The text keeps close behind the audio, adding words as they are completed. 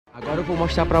Agora eu vou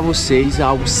mostrar pra vocês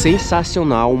algo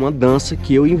sensacional, uma dança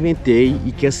que eu inventei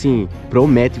e que assim,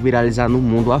 promete viralizar no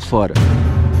mundo afora.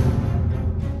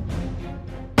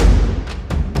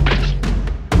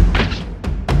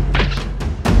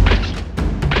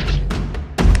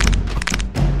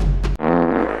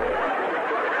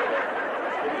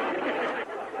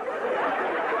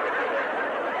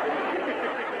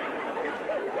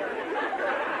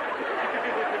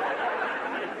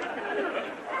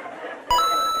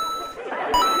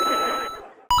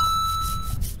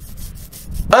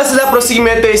 Antes da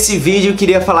prosseguimento desse vídeo, eu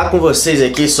queria falar com vocês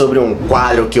aqui sobre um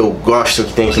quadro que eu gosto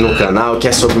que tem aqui no canal, que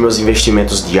é sobre meus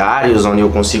investimentos diários, onde eu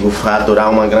consigo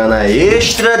faturar uma grana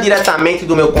extra diretamente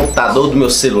do meu computador, do meu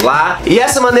celular. E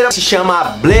essa maneira se chama a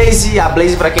Blaze. A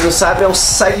Blaze, pra quem não sabe, é um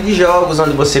site de jogos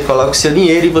onde você coloca o seu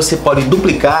dinheiro e você pode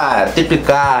duplicar,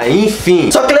 triplicar,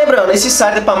 enfim. Só que lembrando, esse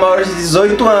site é para maiores de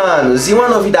 18 anos. E uma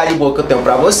novidade boa que eu tenho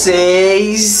pra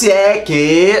vocês é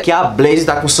que a Blaze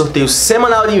tá com sorteio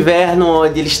semanal de inverno,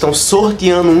 onde eles estão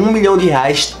sorteando R$1 milhão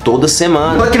toda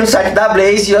semana. Estou aqui no site da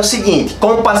Blaze e é o seguinte: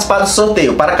 como participar do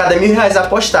sorteio? Para cada R$1.000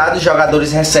 apostados, os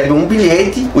jogadores recebem um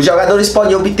bilhete. Os jogadores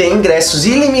podem obter ingressos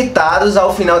ilimitados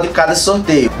ao final de cada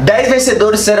sorteio. 10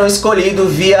 vencedores serão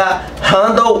escolhidos via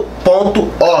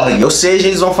handle.org, ou seja,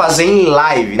 eles vão fazer em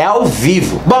live, é ao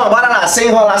vivo. Bom, bora lá, sem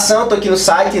enrolação, tô aqui no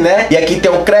site, né? E aqui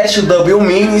tem o Crash, o Double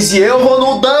Minis, e eu vou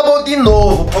no Double de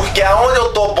novo, porque é onde eu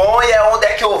tô bom e é onde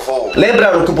é que eu vou.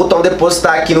 Lembrando que o botão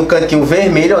depositar aqui no cantinho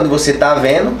vermelho, onde você tá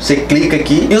vendo, você clica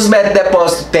aqui. E os métodos de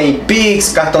depósito tem Pix,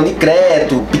 cartão de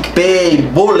crédito, PicPay,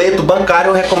 boleto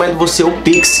bancário. Eu recomendo você o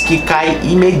Pix, que cai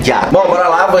imediato. Bom, bora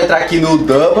lá, vou entrar aqui no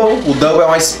Double. O Double é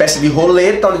uma espécie de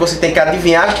roleta, onde você tem que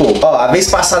adivinhar a cor. Ó, a vez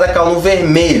passada caiu no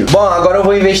vermelho. Bom, agora eu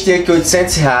vou investir aqui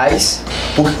R$800,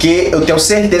 porque eu tenho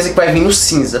certeza que vai vir no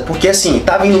cinza. Porque assim,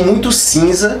 tá vindo muito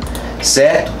cinza,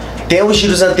 certo? Tem os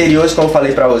giros anteriores, como eu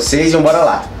falei pra vocês, então bora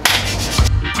lá.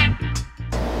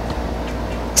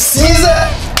 Cinza!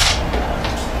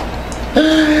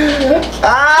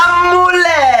 Ah,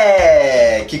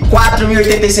 moleque!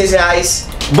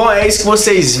 R$4.086. Bom, é isso que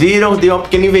vocês viram. Dei uma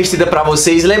pequena investida pra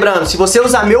vocês. Lembrando, se você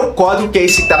usar meu código, que é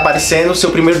esse que tá aparecendo, o seu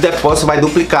primeiro depósito vai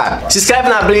duplicar. Se inscreve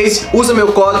na Blaze, usa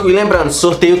meu código. E lembrando,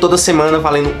 sorteio toda semana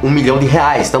valendo R$1 milhão.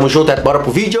 Tamo junto, bora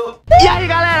pro vídeo. E aí,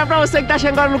 galera, pra você que tá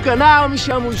chegando agora no canal, me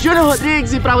chamo Júnior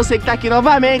Rodrigues. E pra você que tá aqui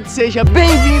novamente, seja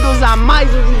bem-vindos a mais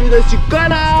um vídeo desse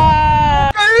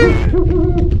canal.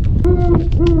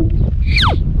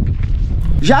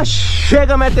 Já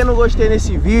chega metendo gostei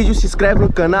nesse vídeo, se inscreve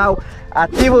no canal,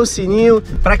 ativa o sininho.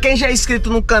 Pra quem já é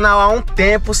inscrito no canal há um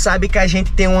tempo, sabe que a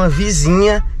gente tem uma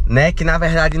vizinha, né, que na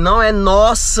verdade não é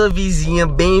nossa vizinha,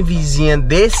 bem vizinha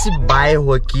desse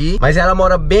bairro aqui, mas ela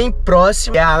mora bem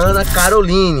próximo, é a Ana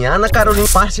Caroline. A Ana Caroline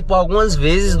participou algumas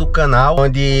vezes do canal,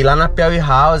 onde lá na Perry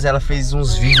House ela fez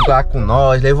uns vídeos lá com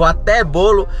nós, levou até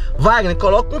bolo. Wagner,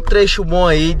 coloca um trecho bom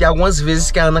aí de algumas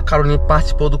vezes que a Ana Caroline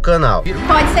participou do canal.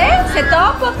 Pode ser? Você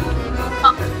topa?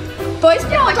 Pois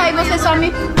pronto, aí você só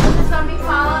me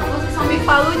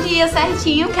fala o dia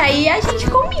certinho, que aí a gente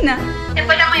combina.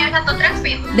 Depois de amanhã eu já tô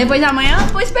tranquilo. Depois de amanhã?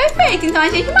 Pois perfeito, então a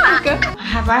gente marca.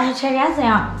 Agora a gente chega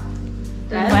assim, ó.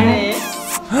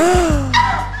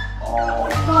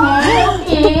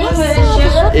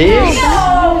 Esse,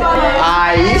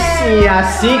 aí sim, é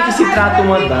assim que se trata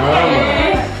uma dama.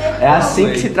 É assim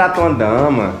que se trata uma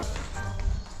dama.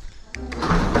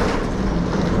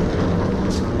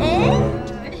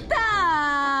 Eita!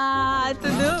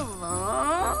 Tudo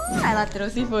bom? Ela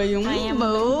trouxe foi um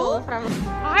bolo pra você.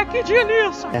 Ai, que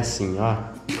delícia! É assim, ó.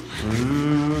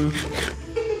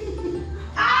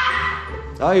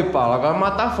 Aí, Paulo, agora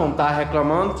matar a fome, tá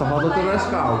reclamando? Só falta ter nas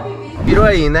calmas. Virou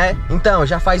aí, né? Então,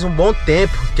 já faz um bom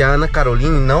tempo que a Ana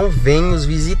Caroline não vem nos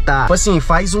visitar. Tipo assim,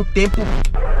 faz um tempo...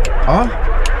 Ó,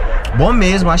 bom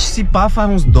mesmo, acho que se pá faz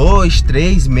uns 2,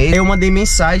 3 meses. Eu mandei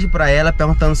mensagem pra ela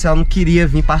perguntando se ela não queria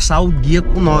vir passar o dia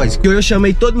com nós. Que eu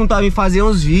chamei todo mundo pra vir fazer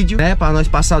uns vídeos, né? Pra nós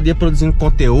passar o dia produzindo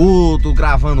conteúdo,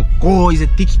 gravando coisa,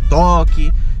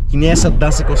 TikTok. Que nem essa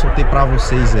dança que eu soltei pra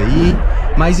vocês aí.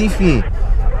 Mas enfim,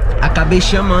 acabei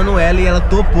chamando ela e ela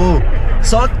topou.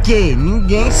 Só que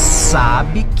ninguém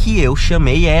sabe que eu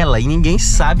chamei ela e ninguém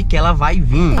sabe que ela vai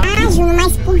vir. Ah, Júnior,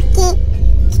 mas por que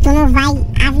tu não vai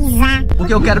avisar?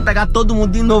 Porque eu quero pegar todo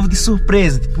mundo de novo de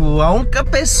surpresa. Tipo, a única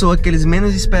pessoa que eles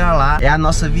menos esperam lá é a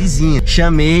nossa vizinha.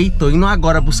 Chamei, tô indo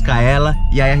agora buscar ela.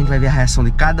 E aí a gente vai ver a reação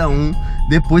de cada um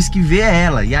depois que vê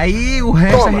ela. E aí o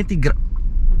resto a gente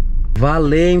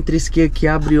Valentres que aqui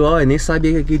abriu, ó, eu nem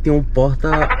sabia que aqui tem um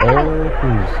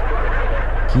porta-óculos.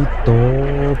 Que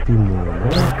top, mano.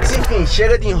 Enfim,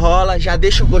 chega de enrola, já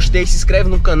deixa o gostei, se inscreve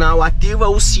no canal, ativa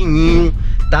o sininho,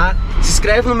 tá? Se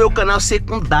inscreve no meu canal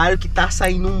secundário que tá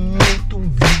saindo muito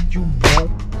vídeo bom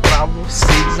pra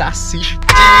vocês assistirem.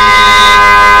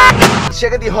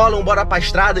 Chega de enrola, bora pra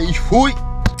estrada e fui!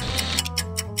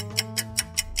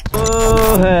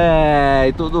 Ô,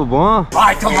 véi, tudo bom?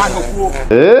 Vai tomar no cu!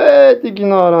 Eita,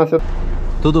 ignorância!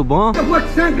 Tudo bom? Eu vou te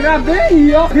sangrar bem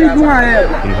aí, ó, filho de uma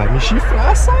égua! Ele vai me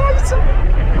chifrar, sabe?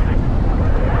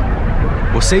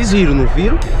 Vocês viram, não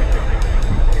viram?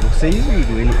 Vocês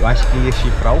viram, eu acho que ele ia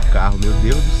chifrar o carro, meu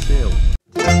Deus do céu.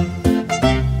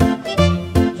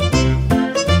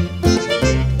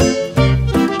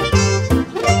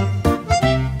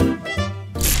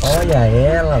 Olha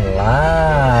ela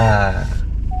lá.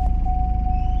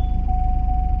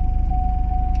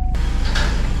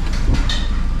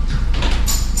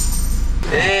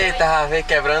 Eita, vem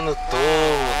quebrando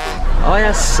tudo.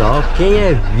 Olha só, quem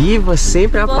é viva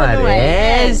sempre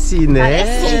aparece,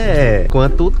 né?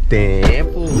 Quanto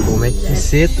tempo? Como é que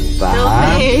você tá?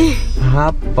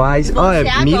 Rapaz, Você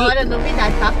olha, agora,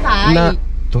 novidade, papai.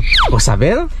 Ficou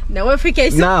sabendo? Não, eu fiquei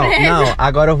surpresa. Não,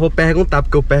 agora eu vou perguntar,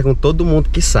 porque eu pergunto todo mundo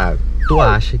que sabe. Tu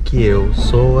acha que eu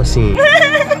sou, assim,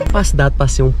 capacidade pra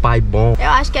ser um pai bom? Eu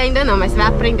acho que ainda não, mas você vai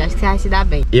aprender, acho que você vai se dar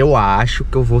bem. Eu acho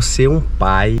que eu vou ser um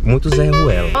pai muito Zé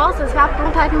Ruela. Nossa, você vai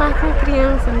aprontar demais com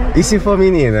criança, né? E se for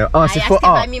menina? Ó, se for, você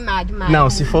vai mimar demais. Não,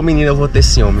 se for menina eu vou ter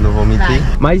ciúme, não vou mentir. Vai.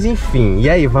 Mas enfim, e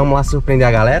aí, vamos lá surpreender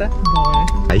a galera?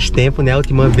 Faz tempo, né? A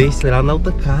última vez foi lá na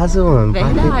outra casa, mano.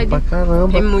 Verdade. Faz tempo pra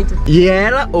caramba. Tem muito. E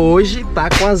ela hoje tá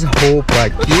com as roupas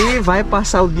aqui e vai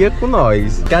passar o dia com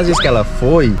nós. Porque às vezes que ela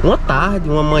foi, uma tarde,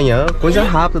 uma manhã, coisa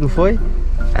rápida, não foi?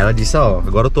 Ela disse, ó,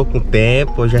 agora eu tô com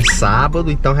tempo, hoje é sábado,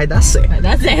 então vai dar certo. Vai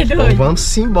dar certo Então hoje.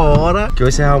 vamos embora, que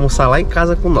hoje você vai almoçar lá em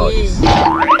casa com nós. Isso.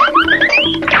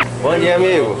 Bom dia,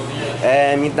 amigo.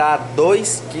 Me dá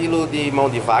 2 kg de mão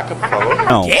de vaca, por favor.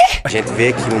 Não. Quê? A gente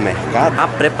veio aqui no mercado a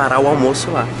preparar o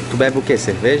almoço lá. Tu bebe o quê?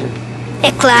 Cerveja?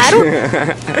 É claro.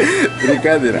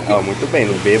 Brincadeira. Ó, muito bem,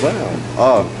 não beba não.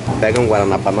 Ó, pega um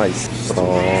guaraná pra nós.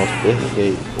 Pronto,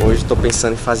 perfeito. Hoje tô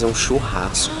pensando em fazer um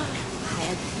churrasco.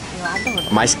 Eu adoro.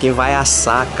 Mas quem vai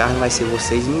assar a carne vai ser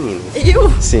vocês, meninos.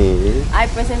 Eu? Sim. Ai,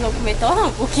 depois vocês vão comer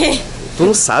torrão, por quê? Tu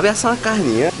não sabe assar uma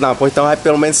carninha? Não, pois então vai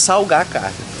pelo menos salgar a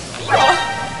carne.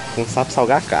 Tu não sabe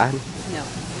salgar a carne? Não.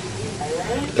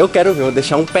 Eu quero ver, vou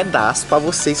deixar um pedaço pra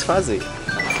vocês fazerem.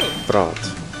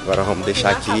 Pronto. Agora vamos deixar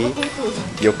aqui.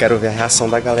 E eu quero ver a reação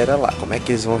da galera lá. Como é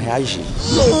que eles vão reagir.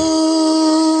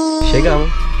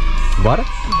 Chegamos. Bora?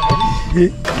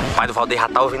 O pai do Valdeir já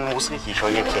tá ouvindo música aqui. Deixa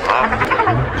eu ir aqui rápido.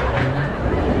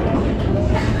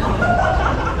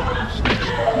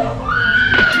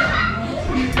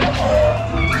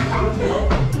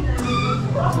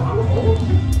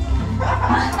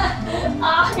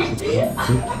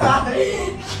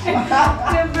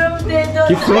 Quebrou o dedo.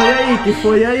 Que foi aí? Que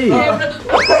foi aí?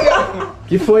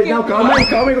 Que foi? Não, calma aí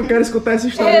que eu quero escutar essa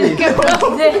história aí.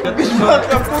 Quebrou o dedo.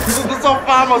 Do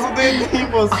sofá, mas o dedinho,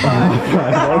 moço.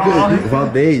 O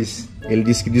Valdez, ele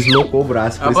disse que deslocou o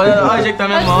braço. Por isso que ele Olha, botou- ajeitar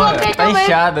minha mão. Tá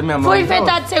inchada minha mão. Foi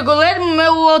inventado de ser goleiro,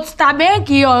 meu outro tá bem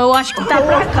aqui, ó. Eu acho que tá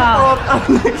pra cá.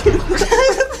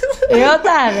 Eu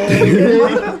tá, né?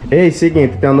 Ei,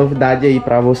 seguinte, tem uma novidade aí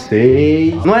pra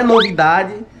vocês. Não é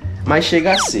novidade, mas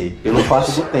chega a ser. Pelo fato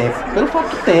do tempo. Pelo fato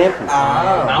do tempo.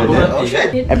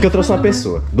 Entendeu? É porque eu trouxe uma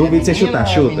pessoa. Duvido você chutar.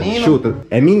 Chuta, menina? chuta.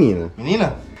 É menina.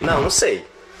 Menina? Não sei.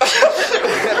 É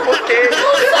porque...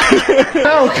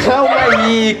 Não,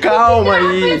 calma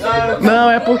aí.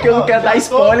 Não, é porque eu não quero dar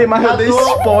spoiler, mas eu dei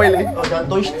spoiler. Eu já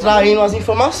tô extraindo as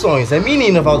informações. É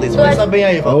menina, Valdez. Pensa bem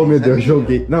aí, Valdez. Oh, meu Deus,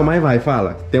 joguei. Não, mas vai,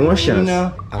 fala. Tem uma chance.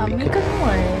 Menina. A Mica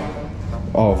não é.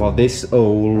 Ó, o Valdez,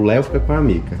 o Léo fica com a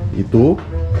Mica. E tu?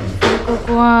 Ficou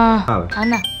com a Fala.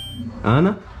 Ana.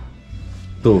 Ana?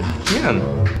 Tu? Menina.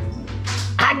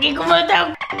 Aqui com o meu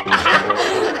Deus.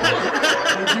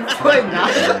 Foi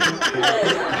nada.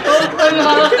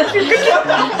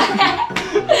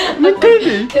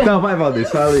 Não, vai, Valdez,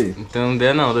 fala aí. Então não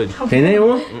deu não, doido. Tem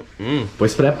nenhuma?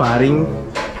 Pois preparem,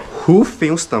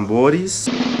 rufem os tambores.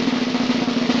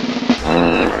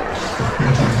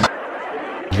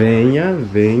 Venha,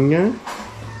 venha.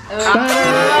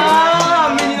 Ah, a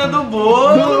menina do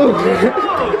bolo.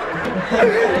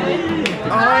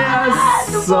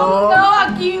 Olha só. Não,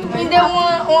 aqui me deu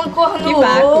uma cor no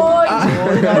vaca. olho.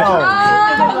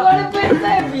 Agora eu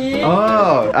percebi.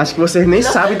 Ó, acho que vocês nem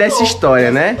sabem dessa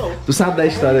história, né? Tu sabe da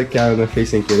história que a Ana fez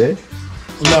sem querer?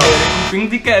 Não. Pingo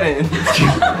de querendo.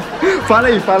 Fala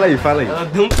aí. Ela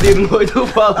deu um tiro no olho do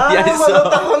Paulo. Ah, mas eu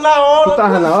tava na hora. Tu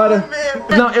tava na hora?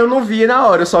 Não, eu não vi na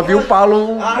hora, eu só vi o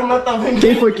Paulo. Ah, mas tá vendo?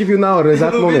 Quem foi que viu na hora, no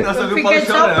exato momento? Só viu o Paulo Fiquei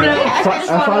chorando.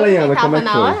 soprando. Fala aí, Ana, como é que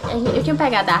na foi? hora, eu tinha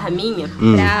pegado a arminha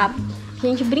pra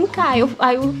gente brincar.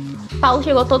 Aí o Paulo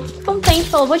chegou todo contente,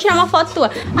 falou, vou tirar uma foto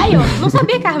tua. Aí eu não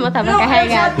sabia que a arma tava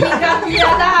carregada. Eu já tinha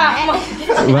gatilhado da arma.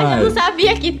 Mas eu não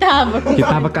sabia que tava. Que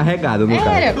tava carregado, não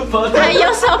tava? Era. Aí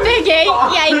eu só peguei,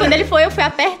 e aí quando ele foi, eu fui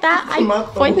apertar, aí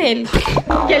foi nele.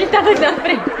 Porque ele tava na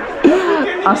frente.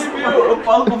 O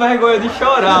Paulo com vergonha de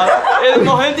chorar. Ele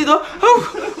morrendo de dor.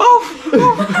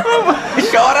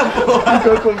 Chora, porra.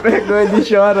 Ficou com vergonha de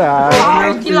chorar.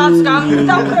 Ai, que lascar, não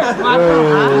tá preocupado.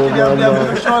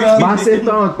 Mas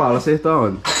acertou onde, Paulo? Acertou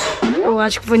onde? Eu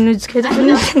acho que foi no esquerdo.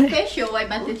 Fechou, aí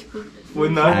bateu tipo... Foi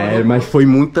na É, mas foi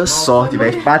muita sorte,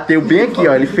 velho. Bateu bem aqui,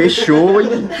 ó. Ele fechou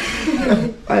e.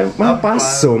 Mas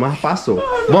passou.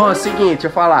 Bom, é o seguinte, deixa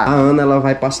eu falar. A Ana, ela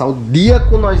vai passar o dia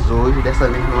com nós hoje. Dessa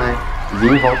vez não é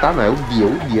vir e voltar, não. É o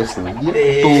dia, assim. O dia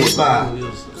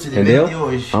todo. Entendeu?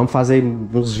 Hoje. Vamos fazer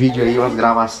uns vídeos aí, umas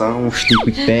gravações, uns tico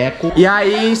e teco. E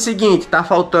aí, seguinte, tá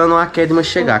faltando a Kedma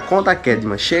chegar. Quando a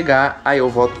Kedma chegar, aí eu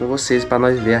volto com vocês pra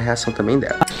nós ver a reação também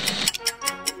dela.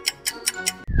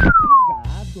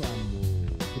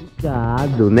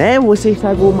 Obrigado, né? Você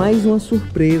estragou mais uma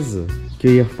surpresa que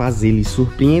eu ia fazer, lhe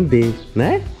surpreender,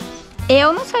 né?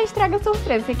 Eu não sou estraga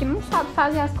surpresa, você que não sabe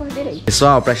fazer as coisas direito.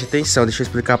 Pessoal, preste atenção, deixa eu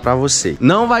explicar pra você.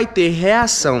 Não vai ter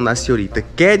reação da senhorita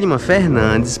Kedma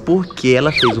Fernandes porque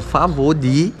ela fez o favor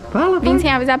de... Vim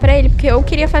sem avisar pra ele, porque eu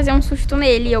queria fazer um susto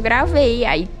nele e eu gravei,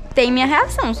 aí tem minha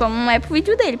reação, só não é pro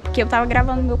vídeo dele, porque eu tava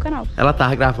gravando no meu canal. Ela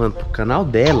tava gravando pro canal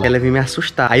dela, ela veio me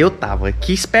assustar. Aí eu tava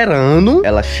aqui esperando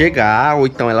ela chegar, ou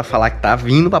então ela falar que tá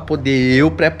vindo pra poder eu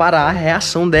preparar a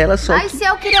reação dela, só Mas se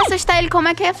eu queria assustar ele, como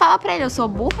é que eu ia falar pra ele? Eu sou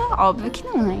burra? Óbvio que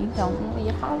não, né? Então não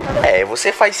ia falar pra ele. É,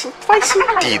 você faz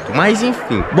sentido. Mas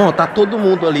enfim. Bom, tá todo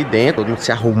mundo ali dentro, todo mundo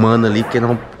se arrumando ali, porque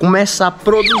não começar a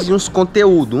produzir uns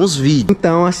conteúdos, uns vídeos.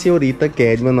 Então a senhorita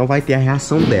Kedma não vai ter a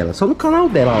reação dela, só no canal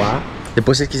dela lá.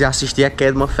 Depois se você quiser assistir a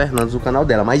Kedma Fernandes no canal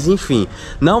dela. Mas enfim,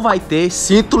 não vai ter,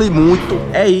 sinto-lhe muito.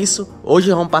 É isso. Hoje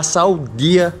vamos passar o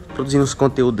dia produzindo os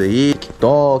conteúdos aí,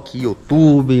 TikTok,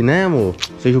 YouTube, né, amor?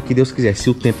 Seja o que Deus quiser, se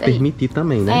o tempo permitir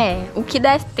também, né? É, o que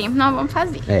der tempo nós vamos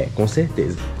fazer. É, com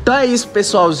certeza. Então é isso,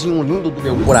 pessoalzinho lindo do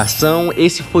meu coração.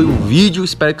 Esse foi o vídeo.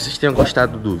 Espero que vocês tenham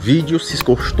gostado do vídeo. Se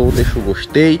gostou, deixa o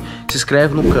gostei. Se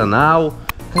inscreve no canal.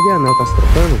 Cadê a Anel? Tá se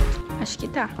trocando? Acho que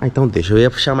tá. Ah, então deixa. Eu ia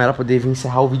chamar ela pra poder vir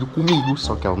encerrar o vídeo comigo.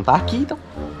 Só que ela não tá aqui, então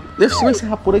deixa eu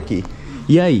encerrar por aqui.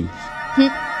 E aí?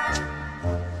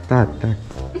 Tá.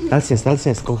 Dá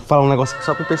licença. Que eu vou falar um negócio aqui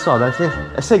só pro pessoal. Dá licença.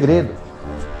 É segredo.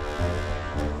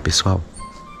 Pessoal,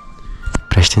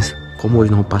 presta atenção. Como hoje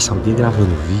não vou passar o dia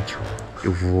gravando o vídeo,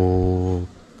 eu vou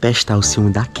testar o ciúme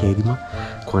da Kedma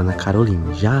com a Ana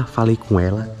Carolina. Já falei com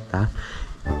ela, tá?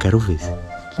 Eu quero ver.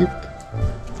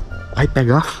 Vai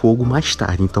pegar fogo mais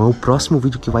tarde. Então é o próximo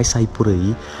vídeo que vai sair por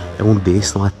aí. É um desses.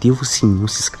 Então ativa o sininho,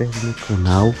 se inscreve no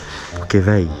canal. Porque,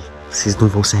 véi, vocês não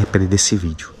vão se arrepender desse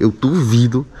vídeo. Eu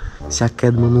duvido se a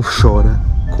Kedma não chora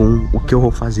com o que eu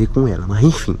vou fazer com ela. Mas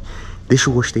enfim, deixa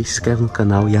o gostei, se inscreve no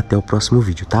canal e até o próximo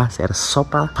vídeo, tá? Era só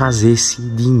pra fazer esse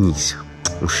de início.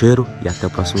 Um cheiro e até o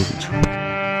próximo vídeo.